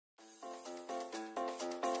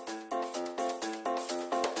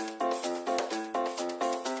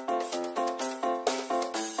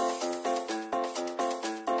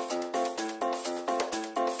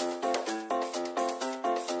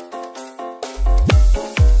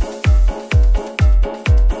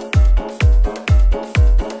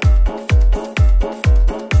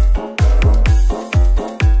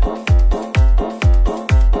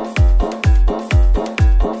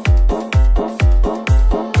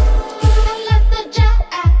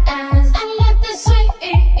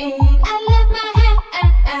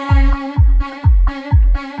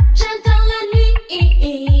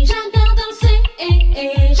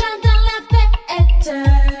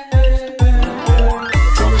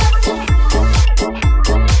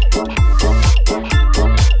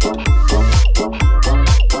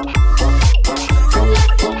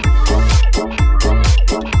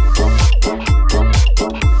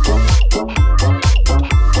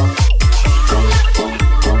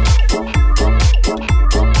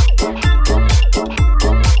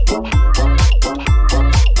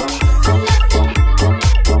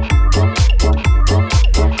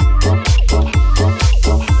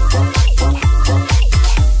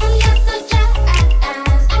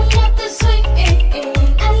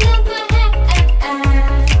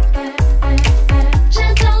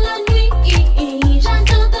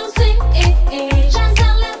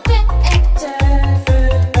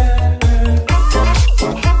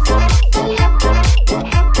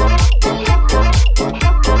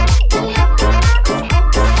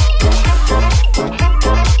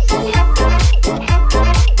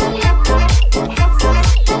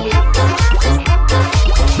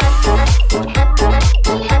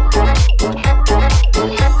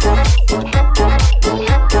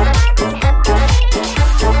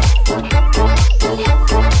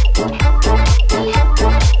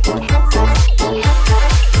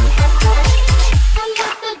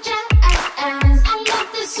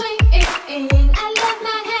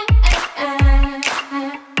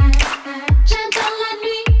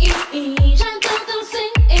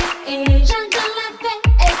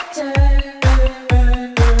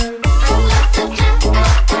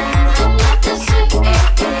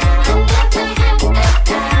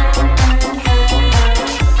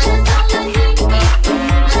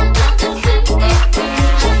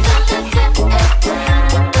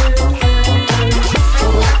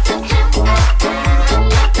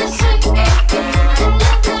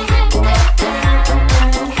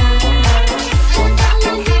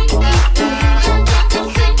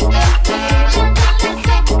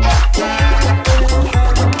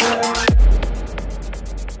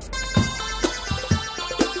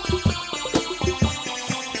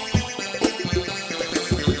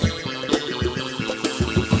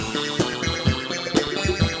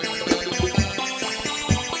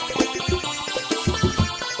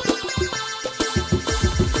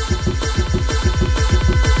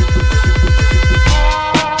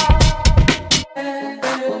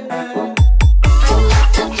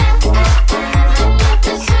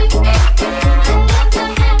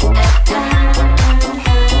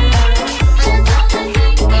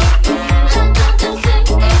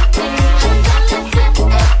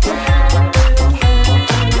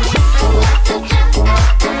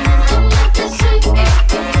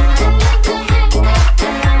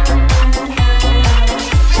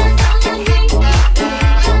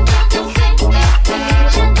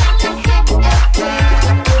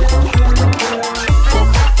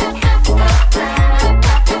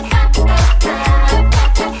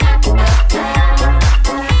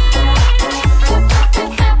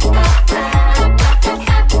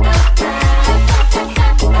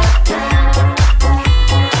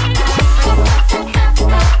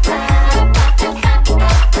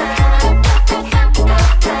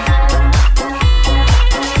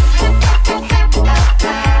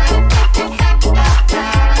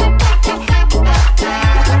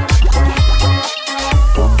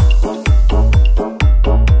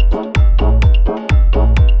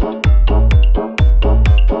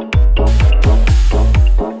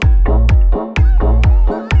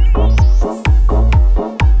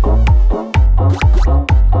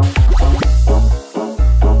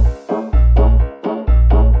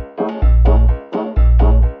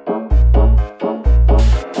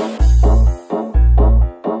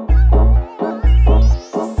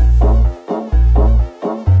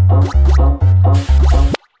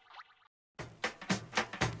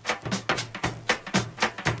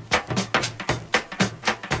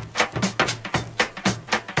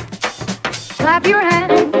Clap your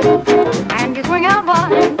hands and you swing out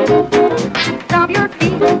wide. Stomp your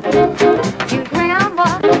feet, you swing out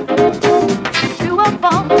wide. Do a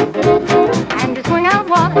bump and you swing out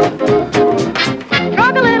wide.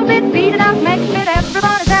 Rock a little bit, beat it out, make it.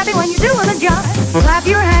 Everybody's happy when you're doing a jive. Clap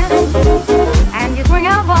your hands and you swing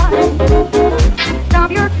out wide.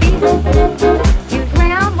 Stomp your feet, you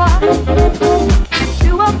swing out wide.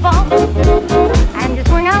 Do a bump and you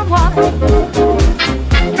swing out wide.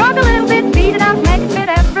 Rock a little bit, beat it out, make it.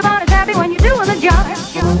 Everybody's happy when you're doing the jive.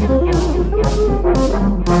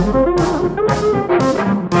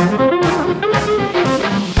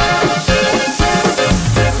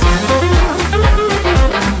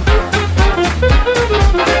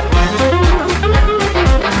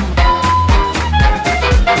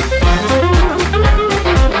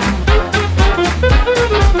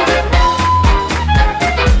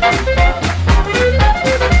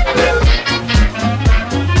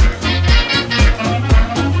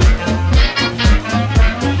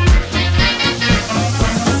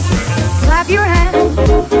 Clap your hands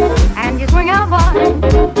and you swing out wide.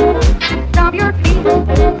 Stomp your feet,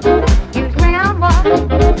 you swing out wide.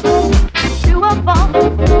 Do a bump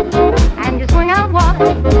and you swing out wide.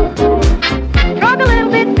 Rock a little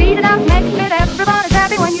bit, beat it out, make it. Everybody's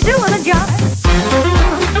happy when you're doing the jive.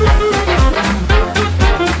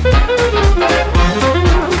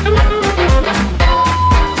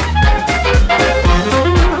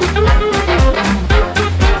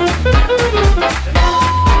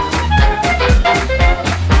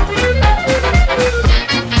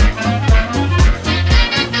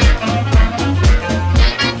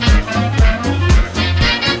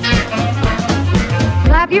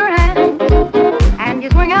 Clap your hands and you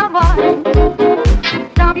swing out wide.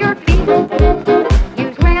 Stomp your feet,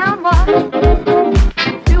 you swing out wide.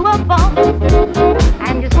 Do a bump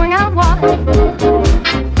and you swing out wide.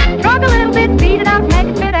 Rock a little bit, beat it out, make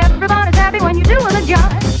it fit. Everybody's happy when you're doing the jive.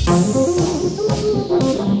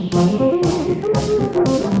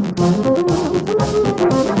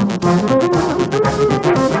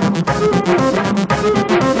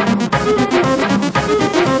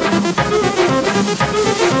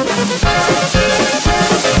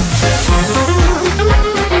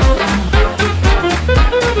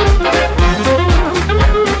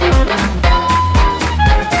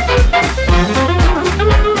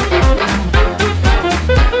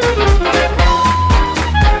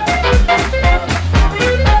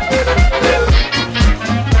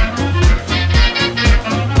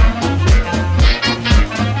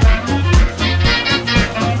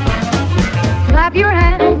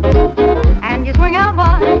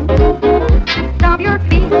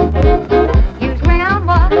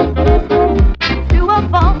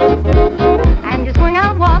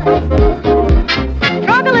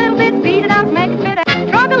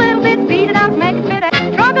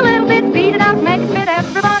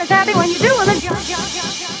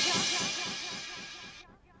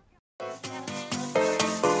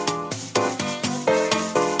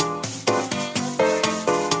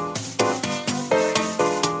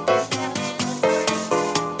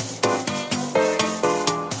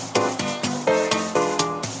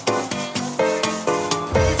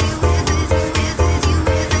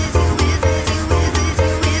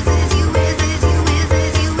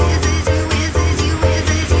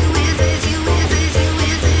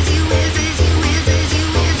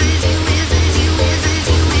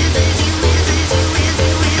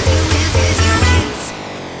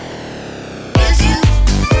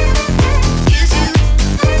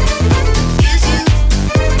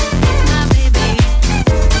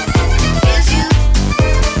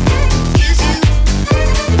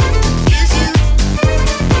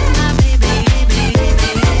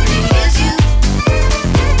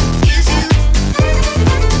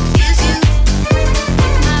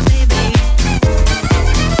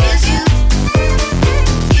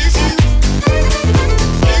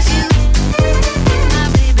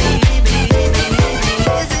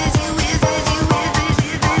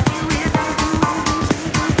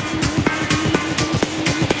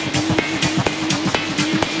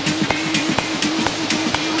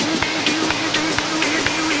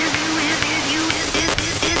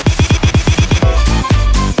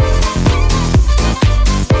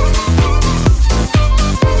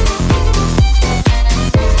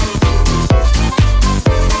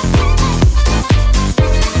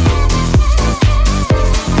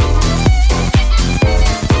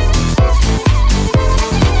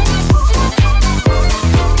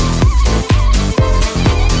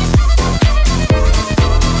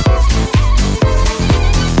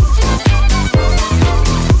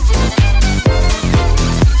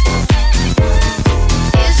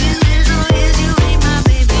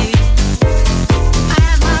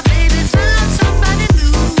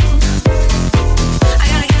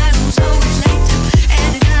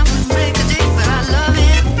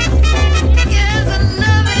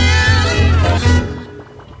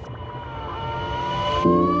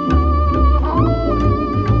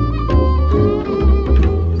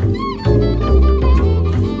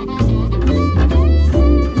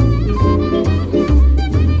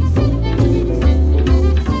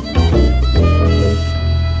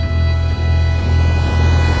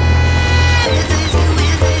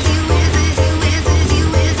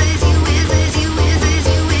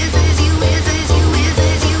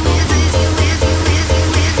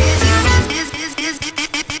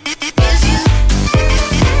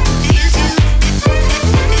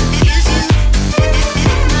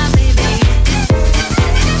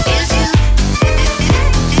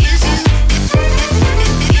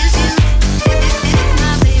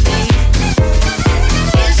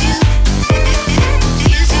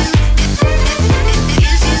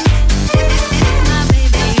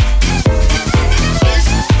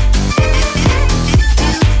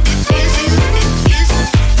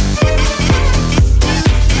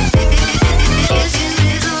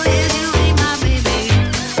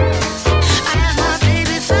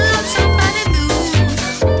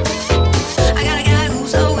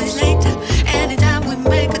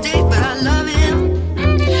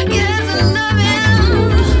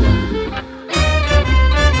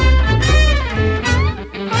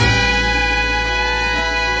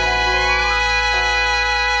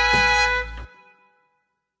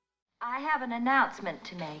 have an announcement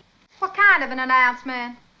to make. What kind of an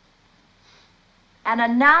announcement? An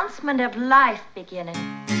announcement of life beginning.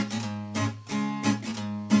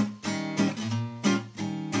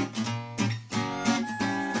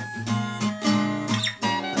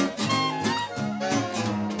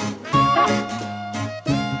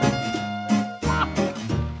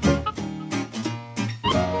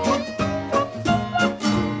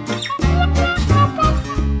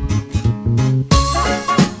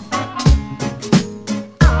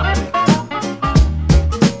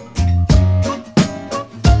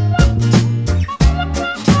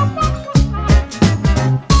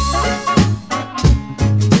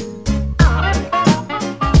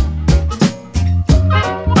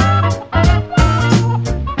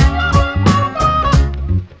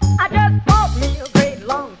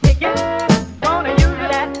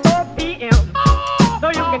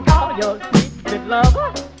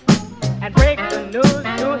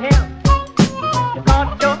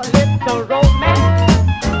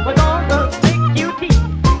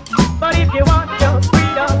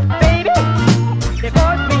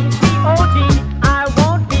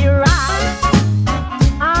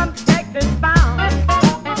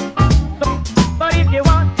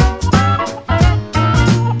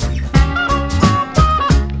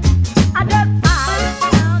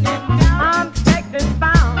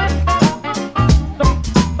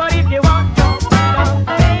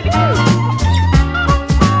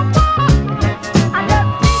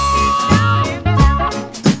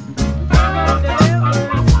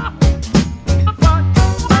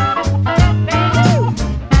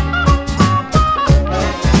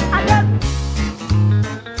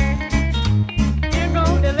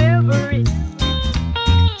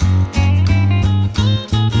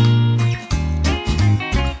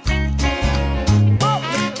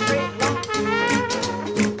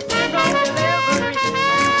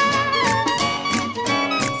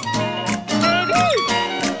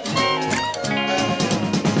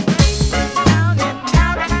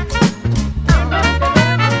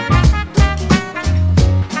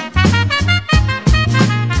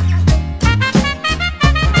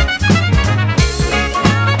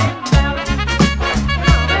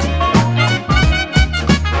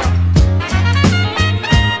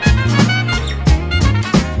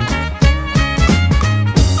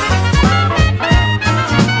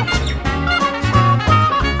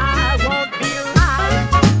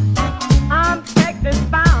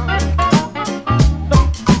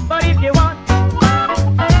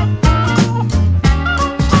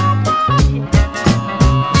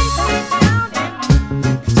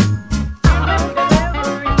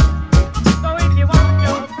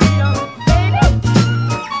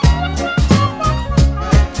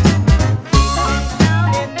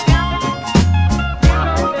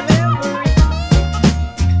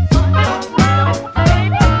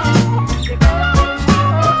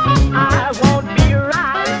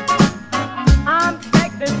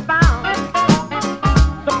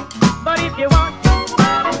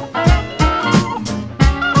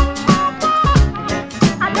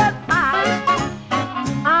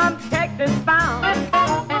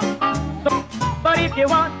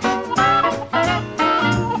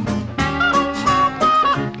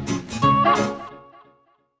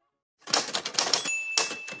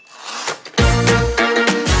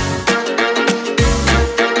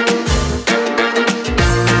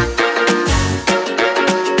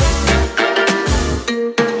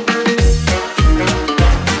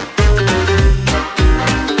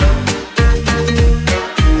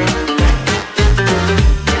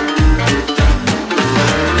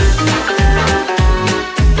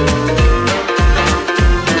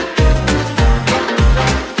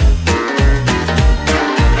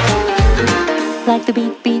 Like the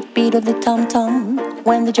beat, beat, beat of the tom-tom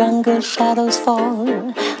when the jungle shadows fall.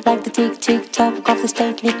 Like the tick-tick-tock of the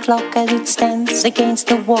stately clock as it stands against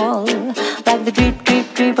the wall. Like the drip,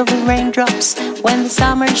 drip, drip of the raindrops when the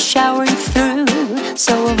summer's showering through.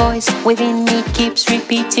 So a voice within me keeps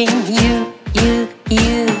repeating, you,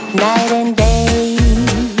 night and day.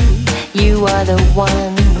 You are the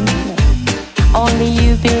one, only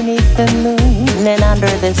you beneath the moon and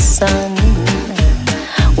under the sun.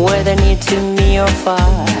 Whether near to me or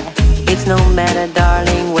far, it's no matter,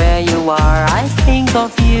 darling, where you are. I think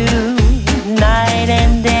of you night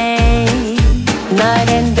and day, night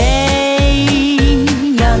and day.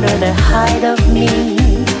 Under the height of me,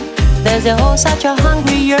 there's a whole such a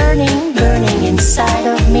hungry yearning burning inside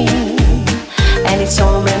of me, and its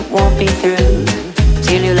torment won't be through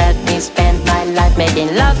till you let me spend my life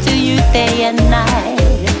making love to you day and night,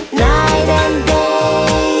 night and day.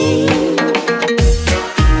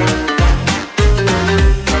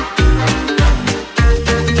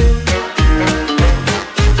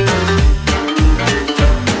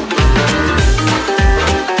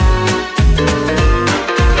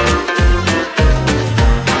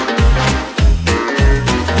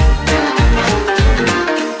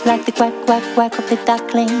 Like the quack, quack, quack of the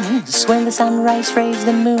ducklings when the sunrise rays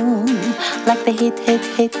the moon. Like the hit, hit,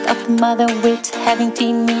 hit of the mother wit having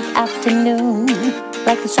tea mid-afternoon.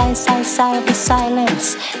 Like the sigh, sigh, sigh of the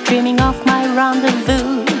silence dreaming of my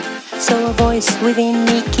rendezvous. So a voice within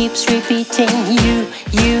me keeps repeating, you,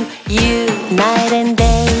 night and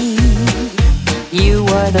day. You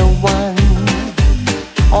are the one,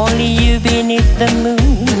 only you beneath the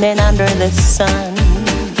moon and under the sun.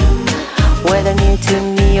 Whether near to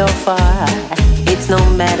me or far, it's no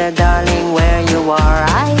matter, darling, where you are.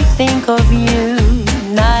 I think of you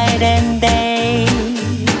night and day,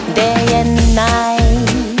 day and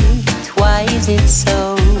night. Why is it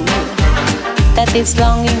so that this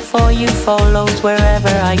longing for you follows wherever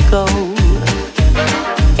I go?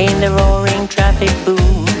 In the roaring traffic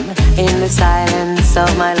boom, in the silence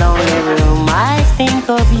of my lonely room, I think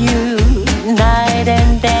of you night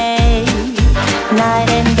and day, night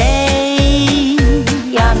and day.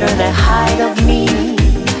 Under the hide of me,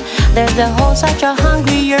 there's a whole such a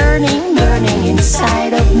hungry yearning burning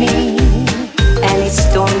inside of me. And it's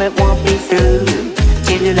storm it won't be through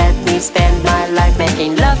till you let me spend my life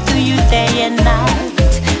making love to you day and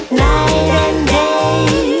night, night and day.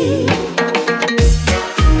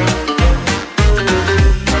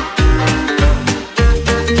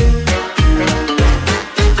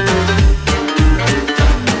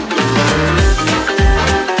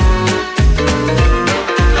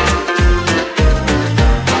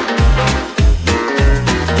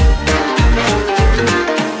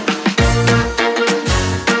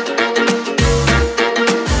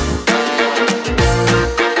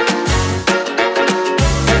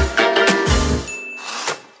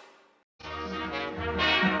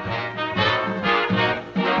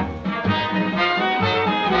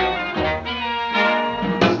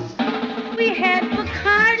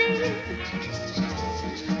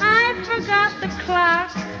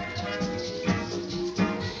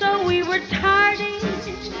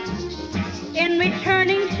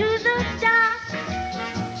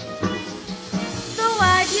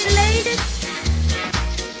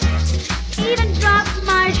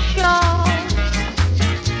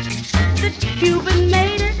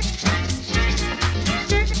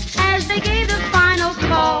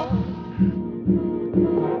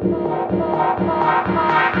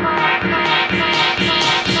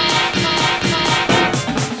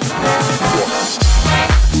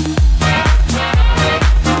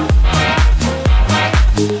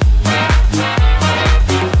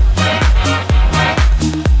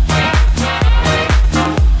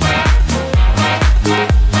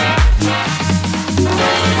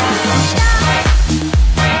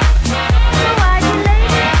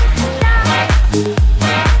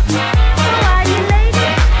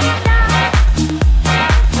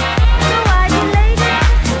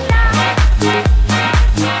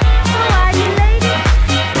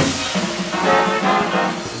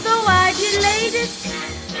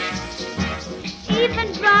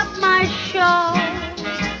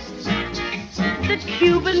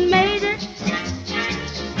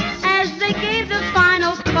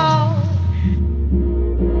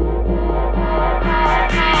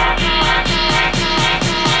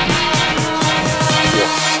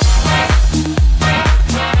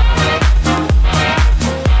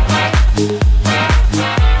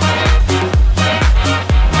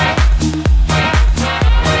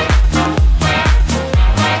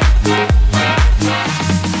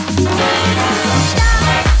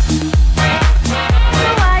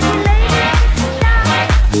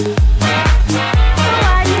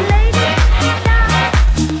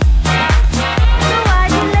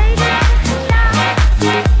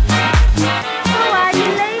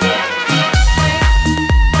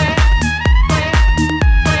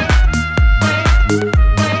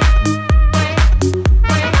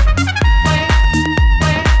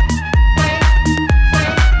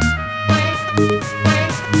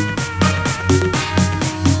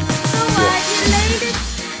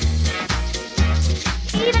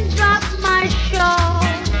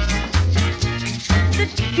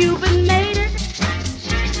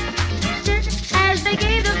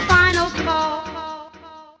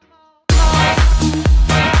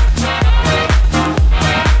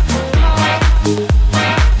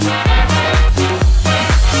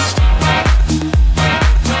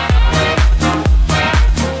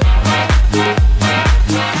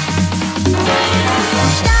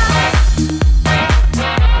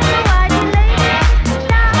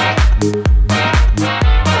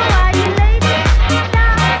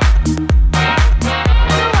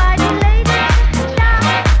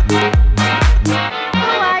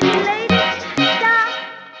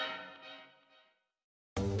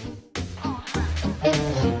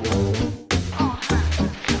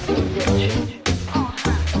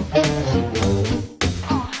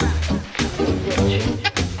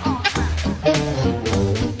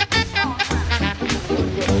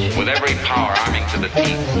 every power arming to the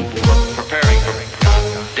teeth, preparing for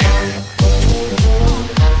death.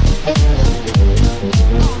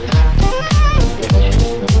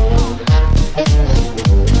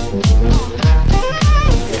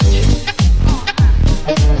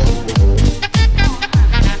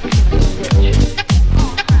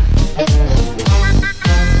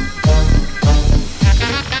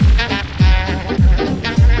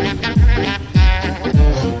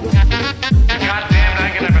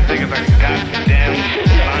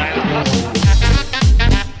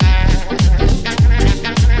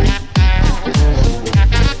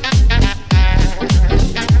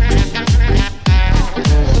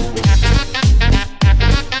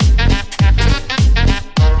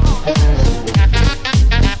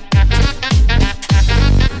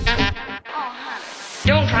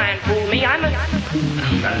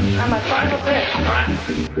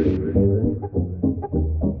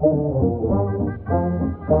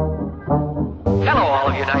 Hello, all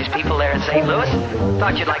of you nice people there in St. Louis.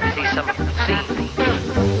 Thought you'd like to see some sea.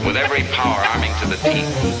 With every power arming to the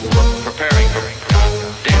teeth, preparing for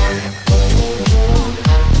death.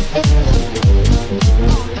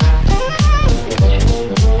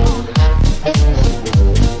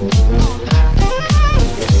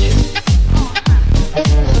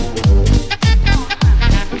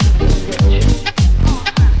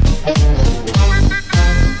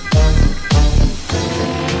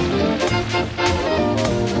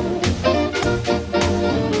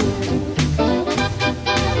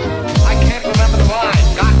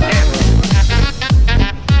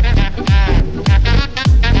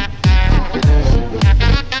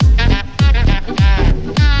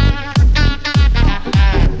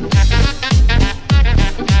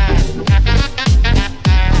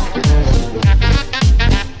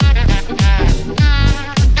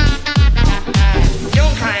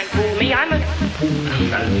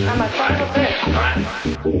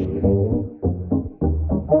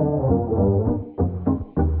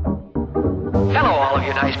 Hello, all of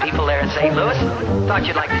you nice people there in St. Louis. Thought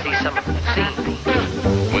you'd like to see some sea.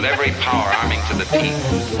 With every power arming to the teeth,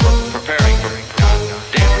 preparing for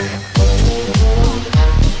death.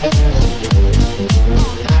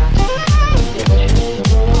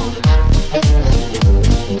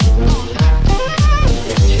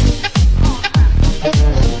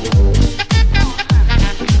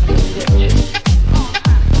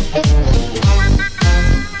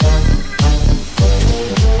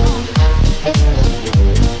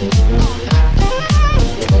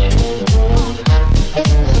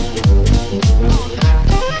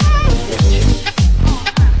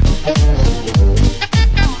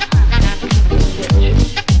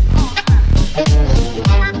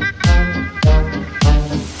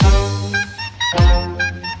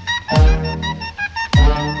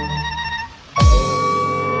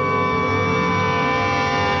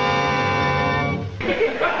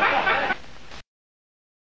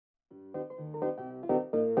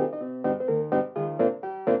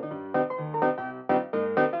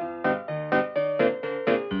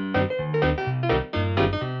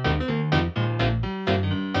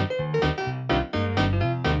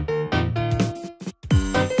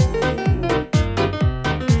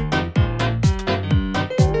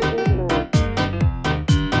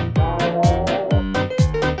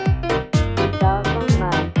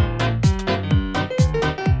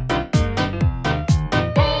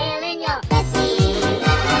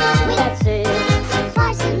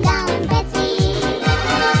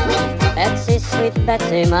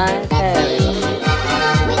 Betsy, my fairy.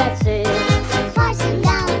 Betsy, Parson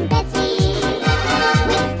down, Betsy.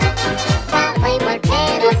 With wayward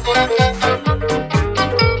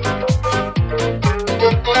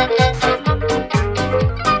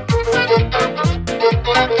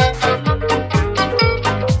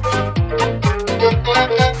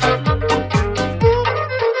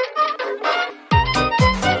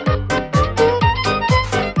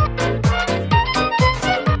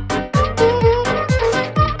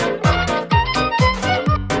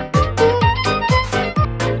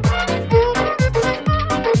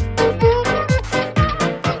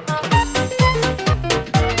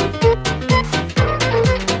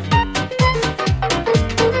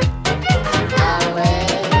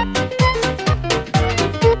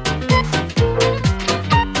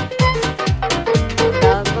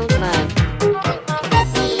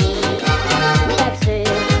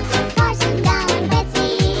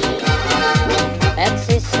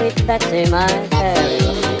Betsy, my fairy.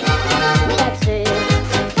 Betsy,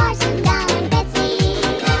 Parson down, Betsy.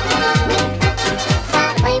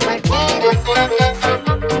 With wayward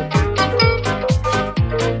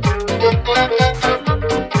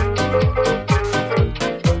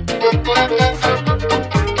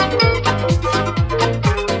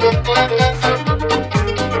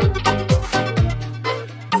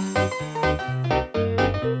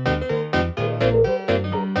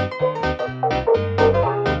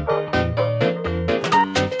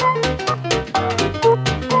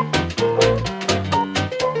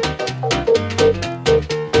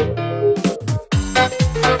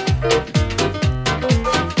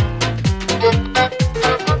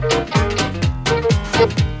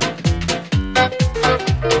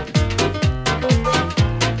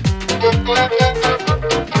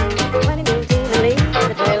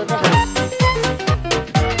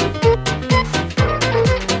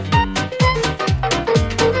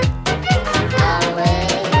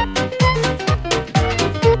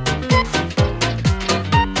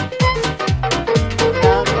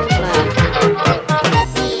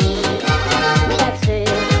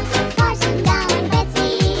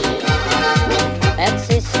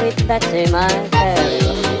Betsy, my fairy.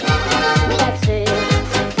 Betsy,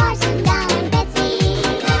 Carson down, Betsy.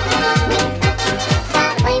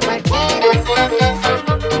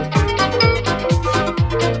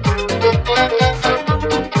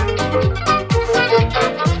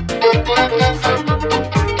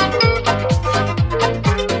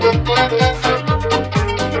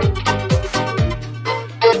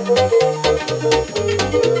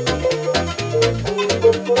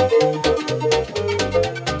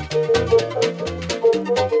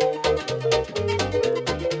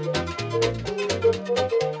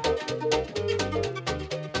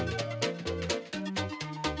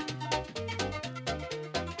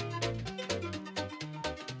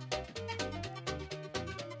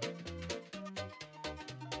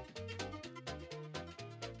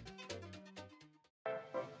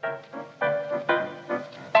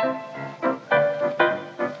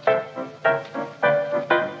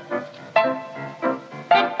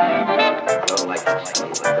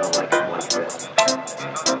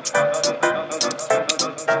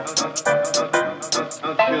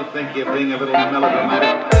 Think you're being a little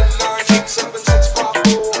melodramatic.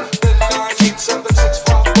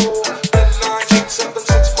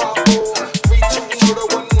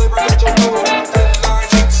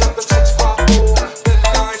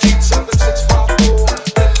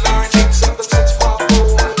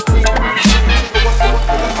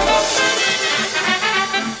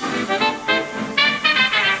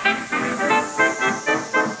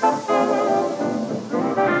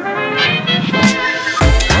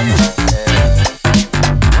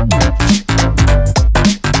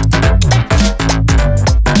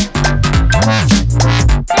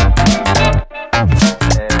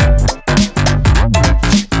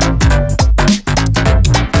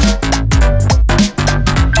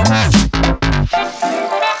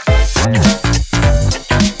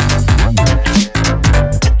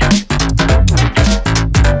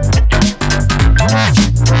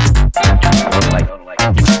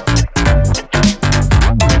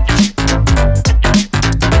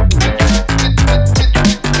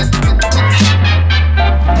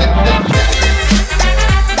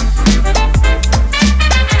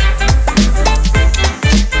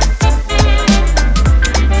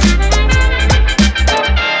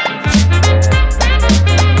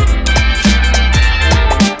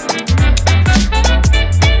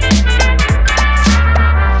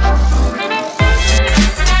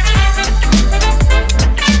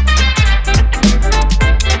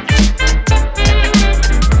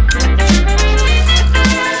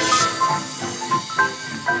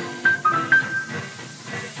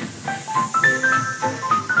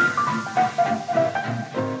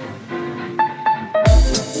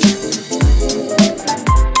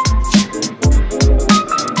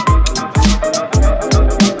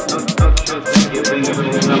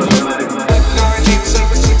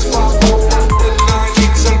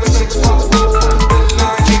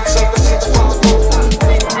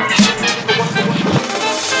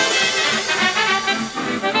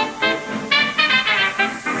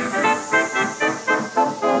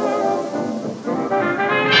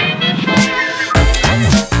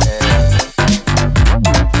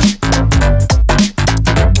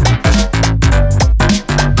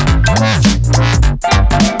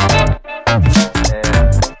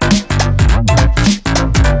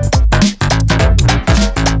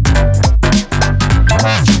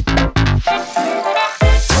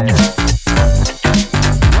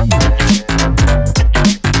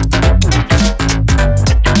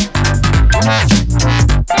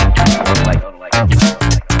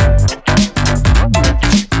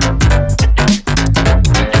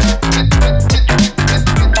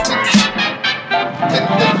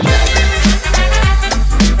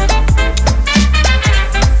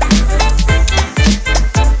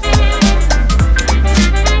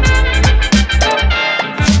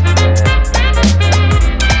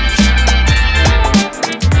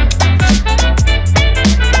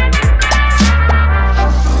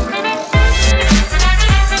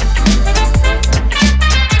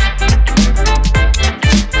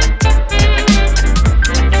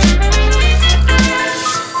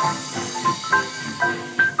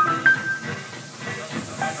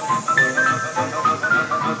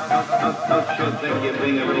 Don't you think you're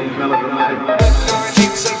being a little melodramatic?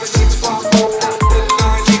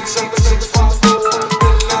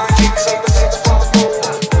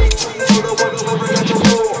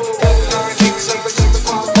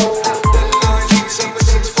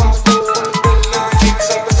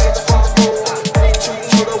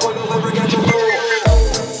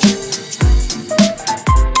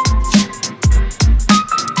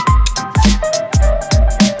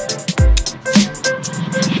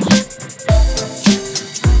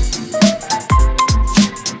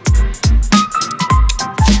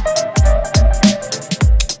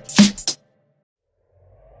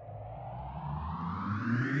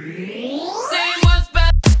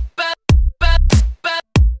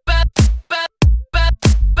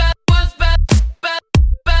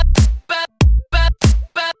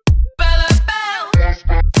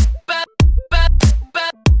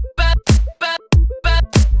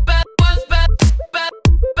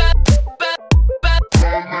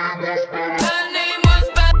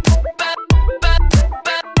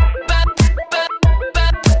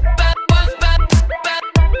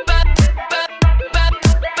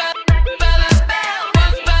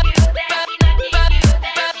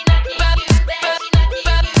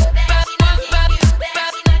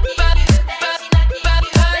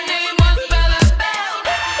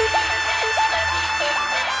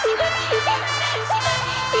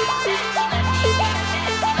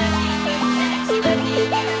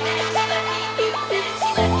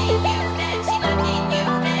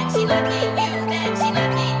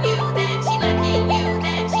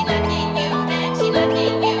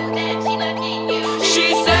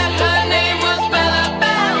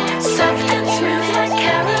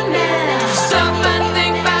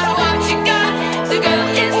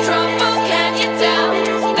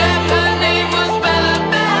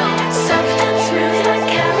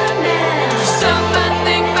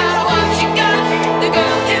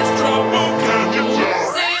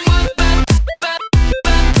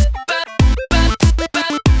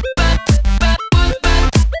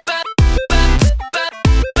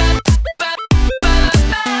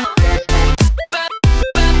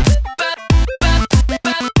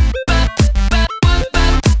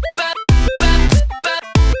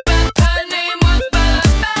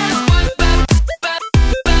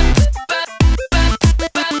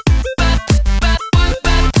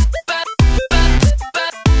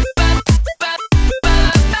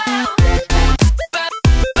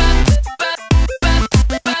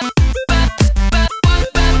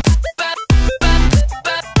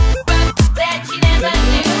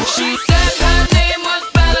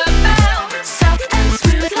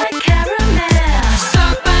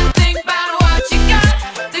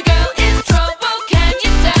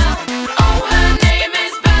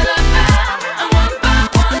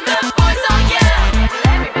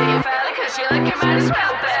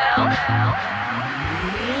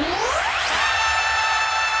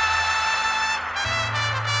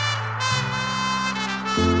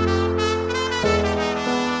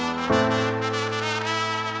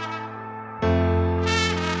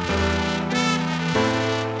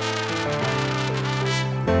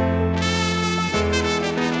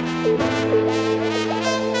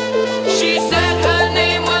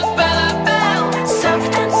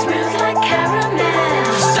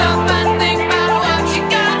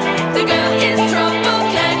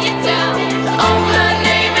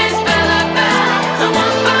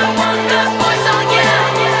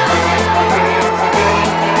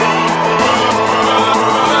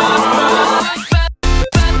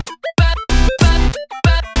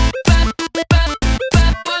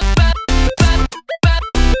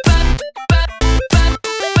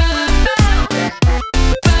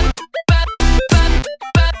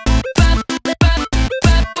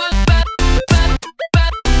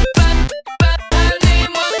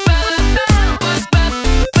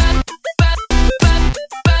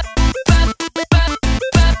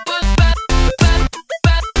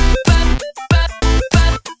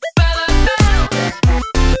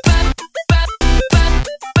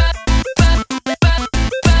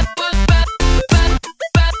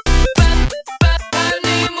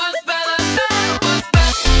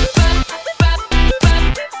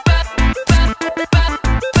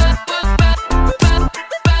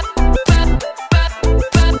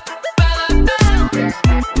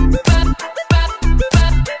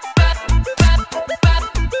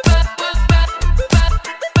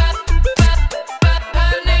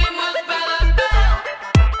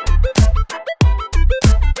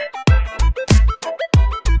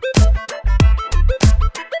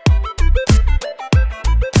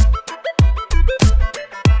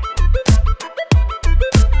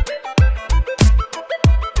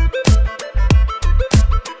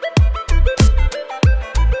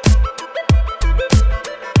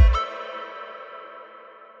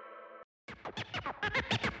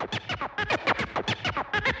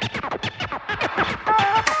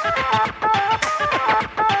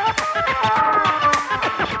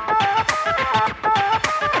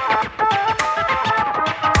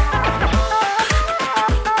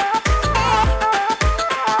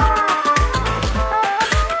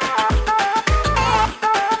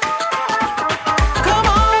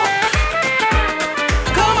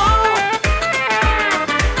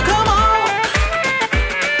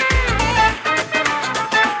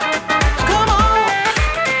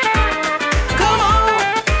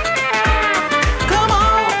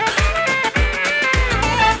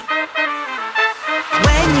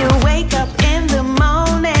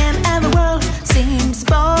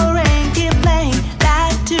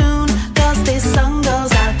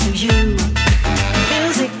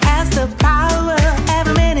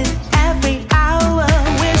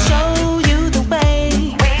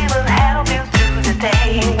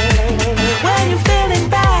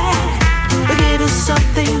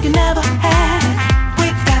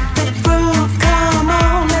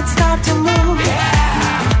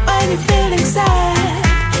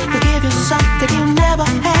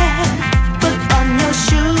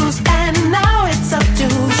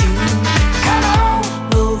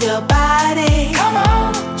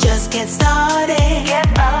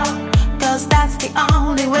 the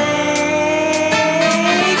only way.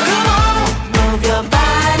 Come on, move your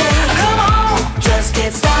body. Come on, just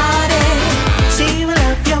get started. She will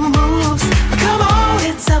love your moves. Come on,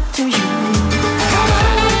 it's up to you. Come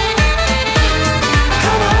on,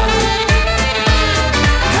 come on,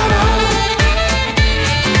 come on.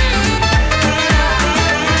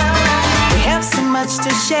 We have so much to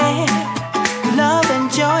share, love and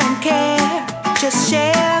joy and care. Just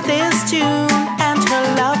share this tune and her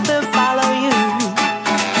love will follow you.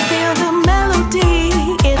 Feel the melody,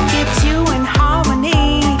 it keeps you in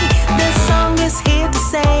harmony. This song is here to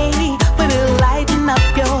say, we will lighten up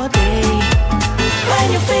your day.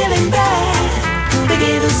 When you're feeling bad, we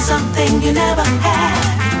give you something you never had.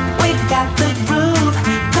 We got the groove,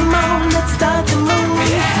 come on, let's start to move.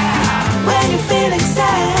 When you're feeling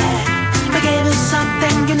sad, we give you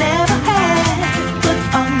something you never had. Put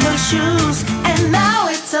on your shoes, and now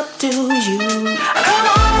it's up to you. Come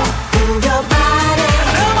on, move your body.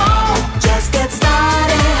 Come on, just get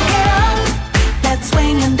started. Get up, let's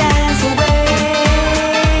swing and dance away.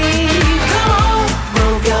 Come on,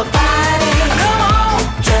 move your body. Come on,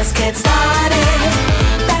 just get started.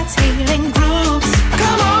 That's healing grooves.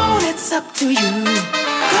 Come on, it's up to you.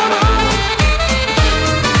 Come on.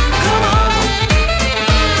 Come on.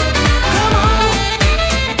 Come on.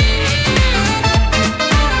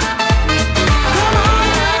 Come on.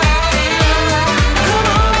 Come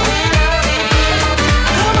on.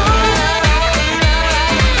 Come on.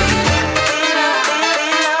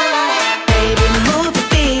 Baby, move your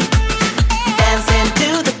feet, dancing to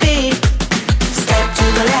the beat. Step to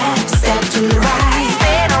the left, step to the right.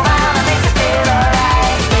 Spin around and makes it feel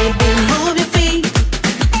alright. Baby, move your feet,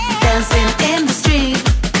 dancing in the street.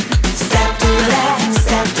 Step to the left,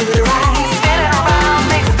 step to the right. Spin around,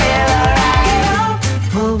 makes it feel alright. Get up,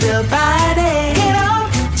 move your body. Get up,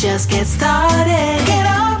 just get started. Get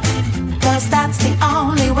up, 'cause that's the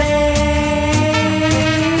only way.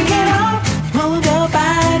 Get up, move your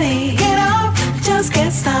body. Get up, just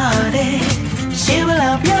get started. She will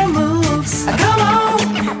love your moves. Come on,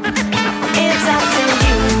 it's up to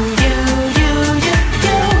you, you, you, you,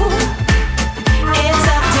 you. It's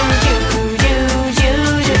up to you, you, you,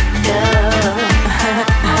 you, you.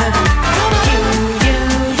 You, you,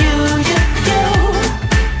 you, you, you.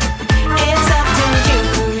 It's up to you,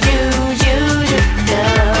 you, you, you, you.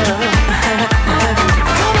 Come on,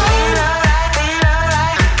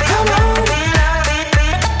 come on, come on.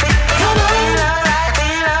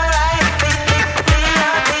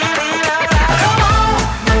 Come on,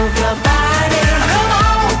 move your body. Come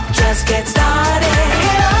on, just get started.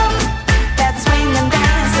 Get up, let's swing and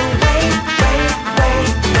dance away, wait, wait,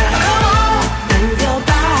 wait. Come on, move your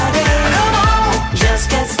body. Come on, just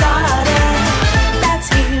get started. That's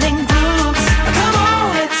healing grooves. Come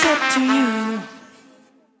on, it's up to you.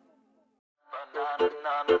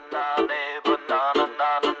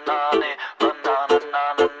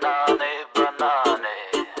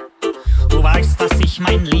 Du weißt, dass ich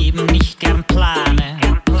mein Leben nicht gern plane.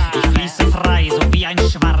 Ich fließe frei, so wie ein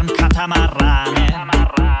Schwarm Katamarane.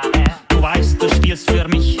 Du weißt, du spielst für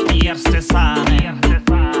mich die erste Sahne.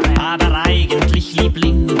 Aber eigentlich,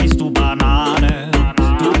 Liebling, bist du Banane.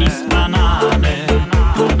 Du isst Banane,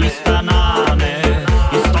 du bist Banane.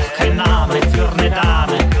 Ist doch kein Name für ne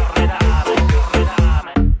Dame.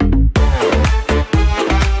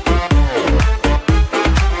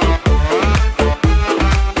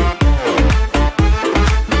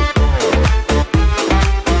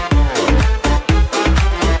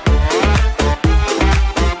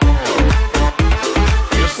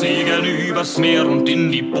 Wir segeln übers Meer und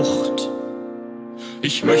in die Bucht.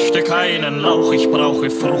 Ich möchte keinen Lauch, ich brauche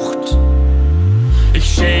Frucht. Ich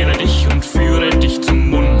schäle dich und führe dich zum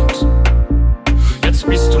Mund. Jetzt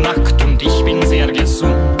bist du nackt und ich bin sehr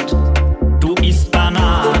gesund. Du isst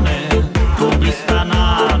Banane, du bist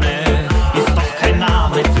Banane. Ist doch kein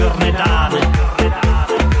Name für ne Dame.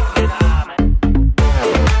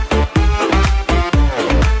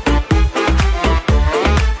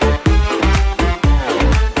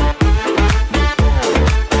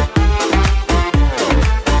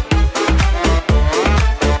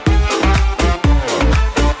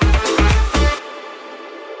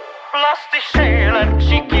 Lass dich schälen,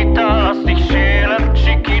 Chiquita, lass dich schälen,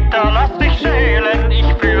 Chiquita, lass dich schälen, ich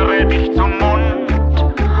führe dich zum Mund.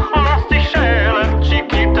 Lass dich schälen,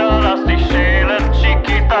 Chiquita, lass dich schälen,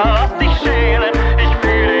 Chiquita, lass dich schälen, ich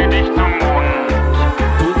führe dich zum Mund.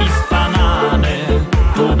 Du isst Banane,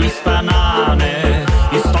 du bist Banane,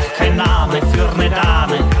 ist doch kein Name für ne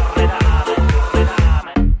Dame.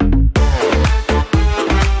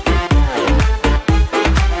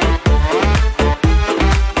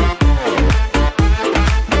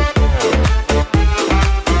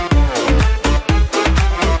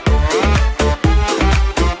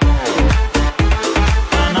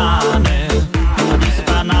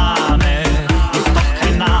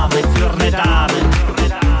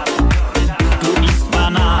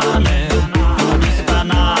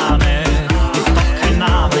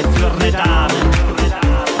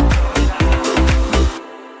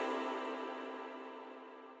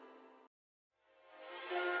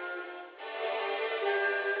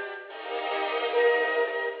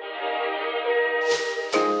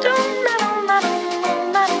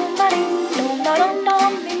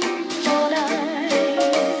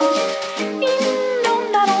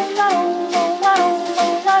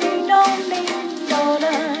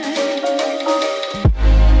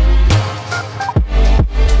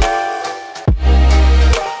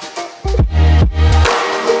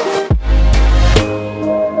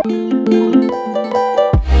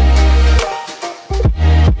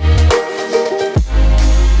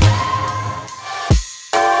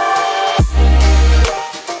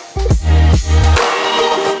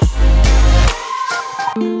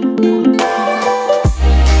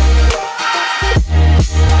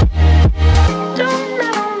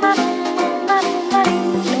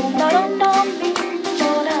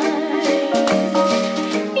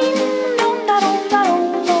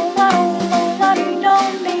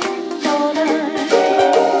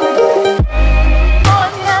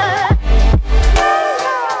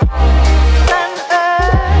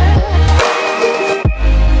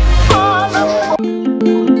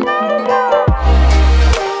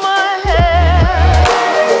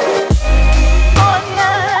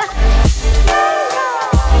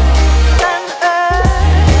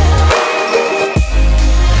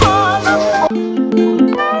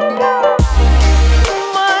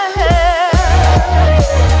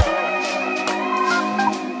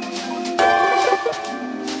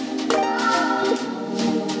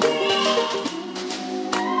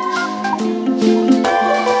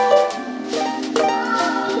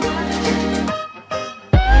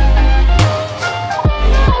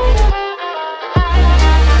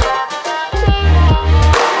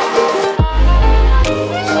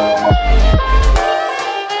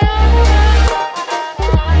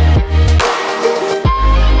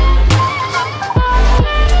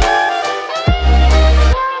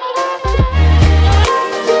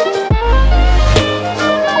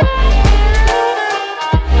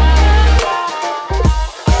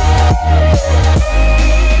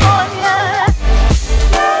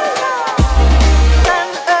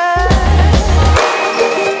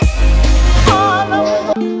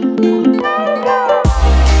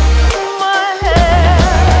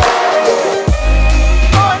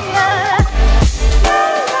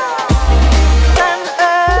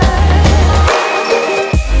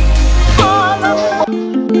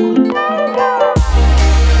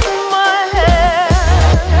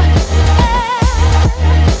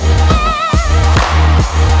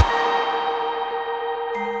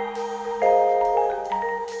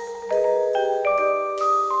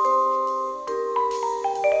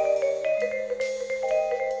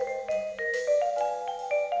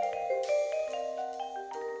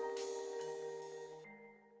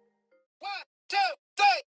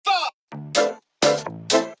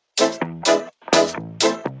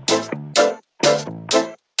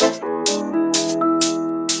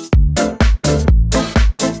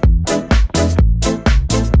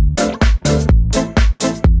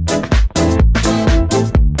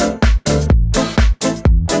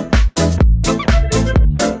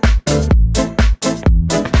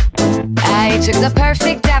 took the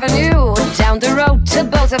perfect avenue down the road to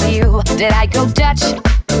both of you. Did I go Dutch?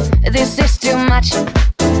 This is too much.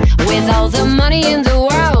 With all the money in the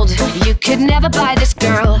world, you could never buy this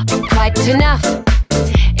girl quite enough.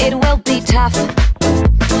 It will be tough.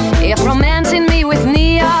 If romancing me with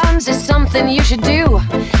neons is something you should do,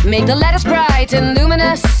 make the letters bright and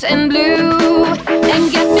luminous and blue,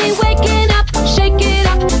 and get me waking up, shake it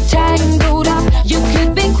up, tangled up. You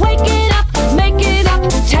could be quaking up, make it up,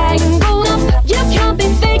 tangled up. You can't be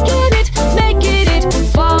faking it, making it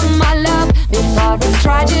for my love. Before it's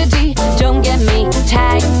tragedy, don't get me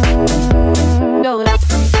tangled up.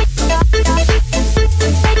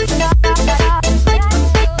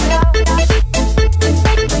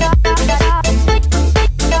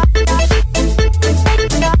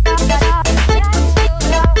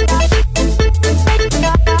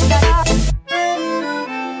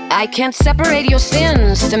 I can't separate your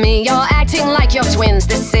sins. To me, you're acting like you're twins.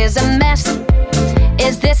 This is a mess.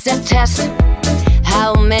 Is this a test?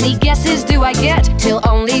 How many guesses do I get till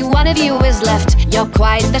only one of you is left? You're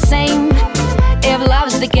quite the same, if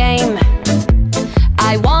love's the game.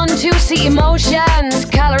 I want to see emotions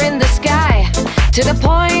color in the sky, to the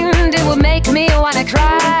point it will make me wanna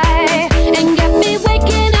cry. And get me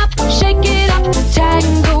waking up, shake it up,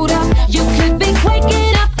 tangled up. You could be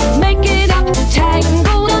quaking up, make it up,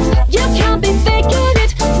 tangled up. You can't be faking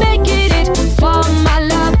it, making it for my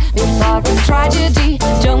love. Before it's tragedy,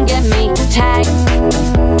 don't get me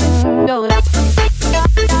tangled up.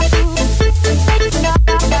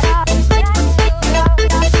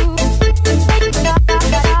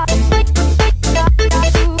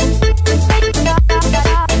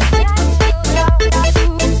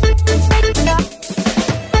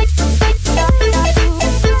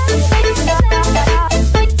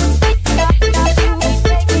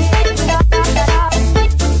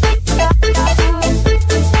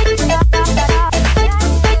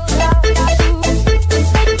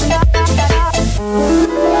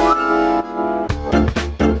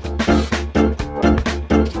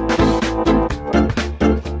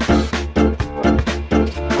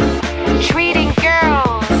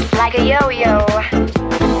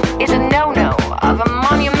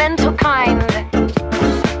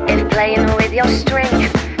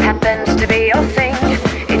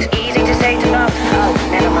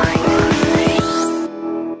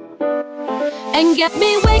 Get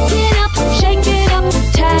me waking up, shake it up,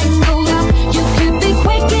 tangled up. You could be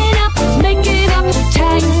quaking up, make it up,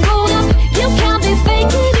 tangled up. You can't be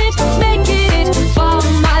faking it, making it for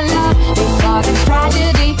my love. Before it's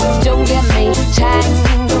tragedy, don't get me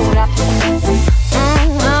tangled up.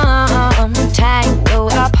 Tangled up.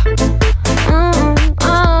 Tangled up.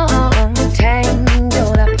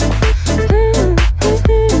 Tangled up.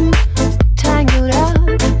 Tangled up.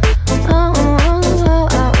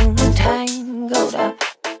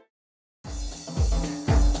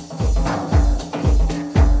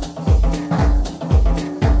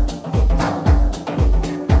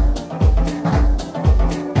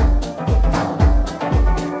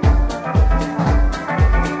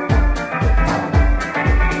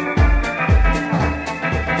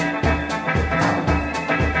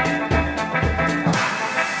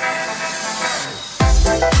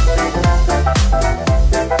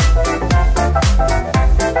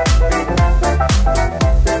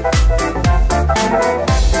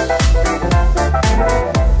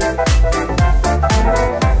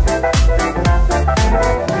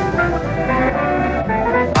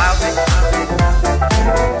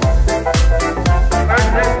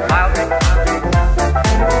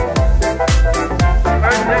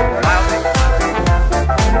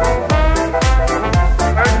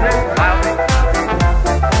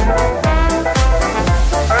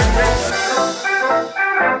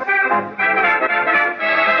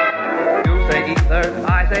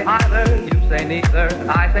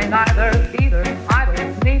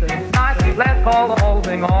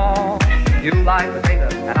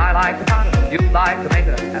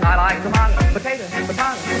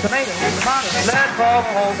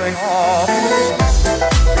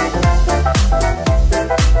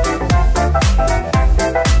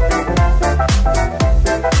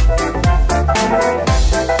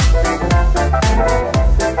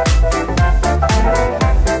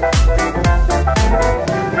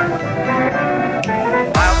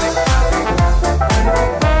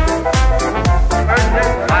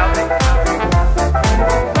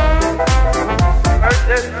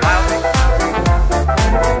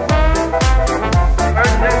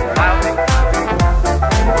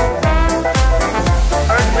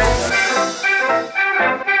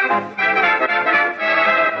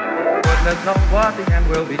 Know what the end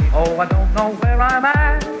will be. Oh, I don't know where I'm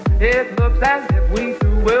at. It looks as if we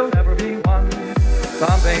two will never be one.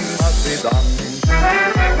 Something must be done.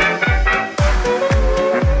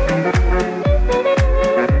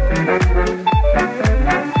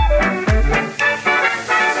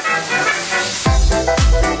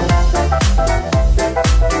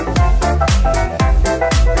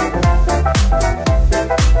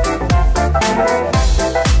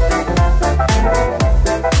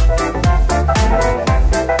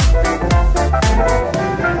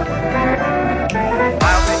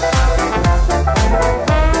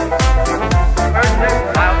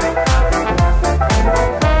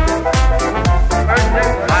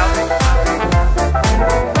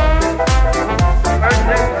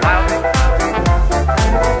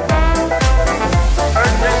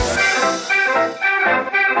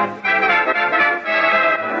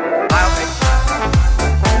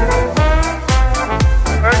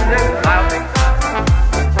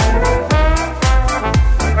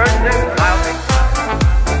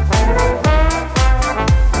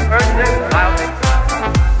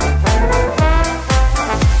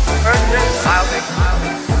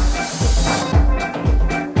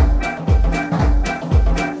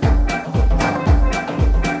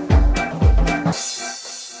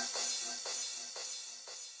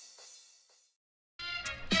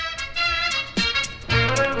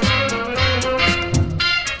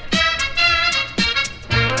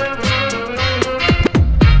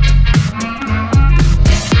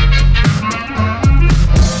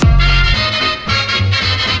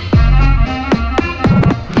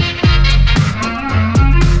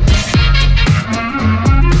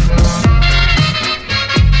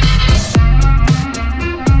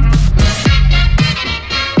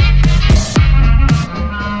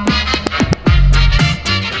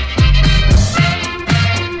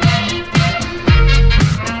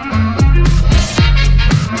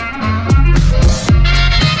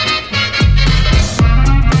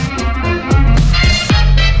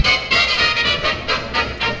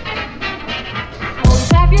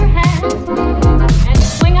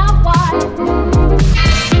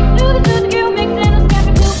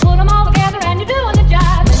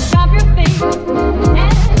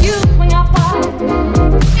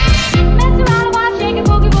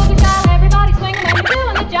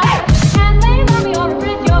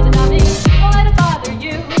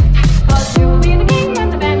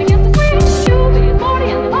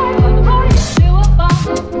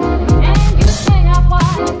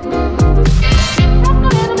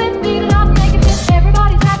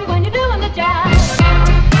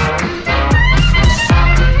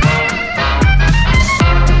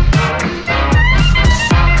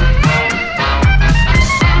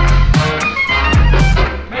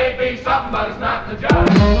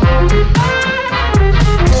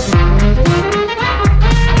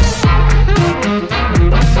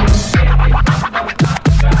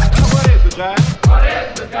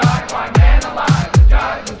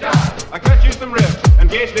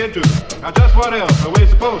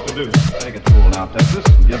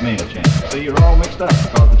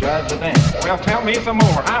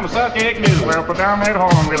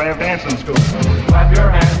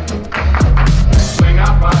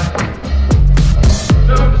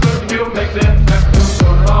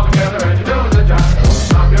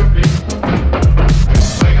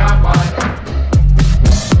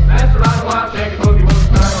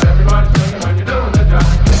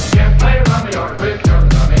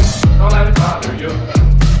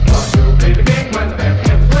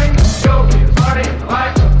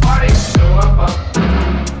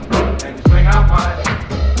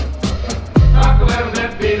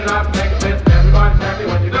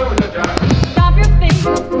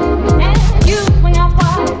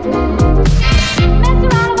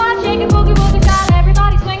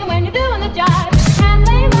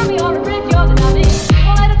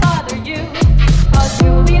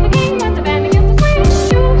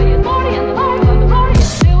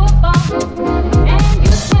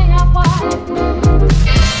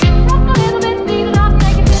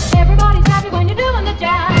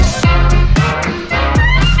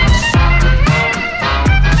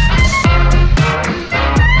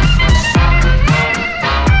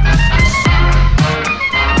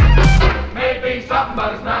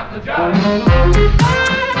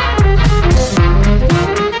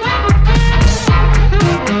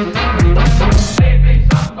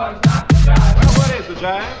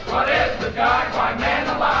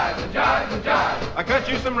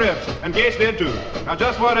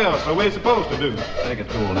 What are we supposed to do? Take it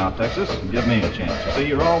cool now, Texas, and give me a chance. You see,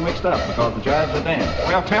 you're all mixed up because the jive's a dance.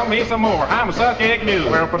 Well, tell me some more. I'm a suck egg mule.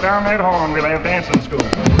 Well, put down that horn. We'll have dancing school.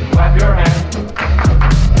 Clap your hands.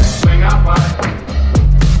 Swing out wide.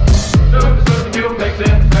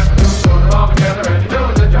 sense.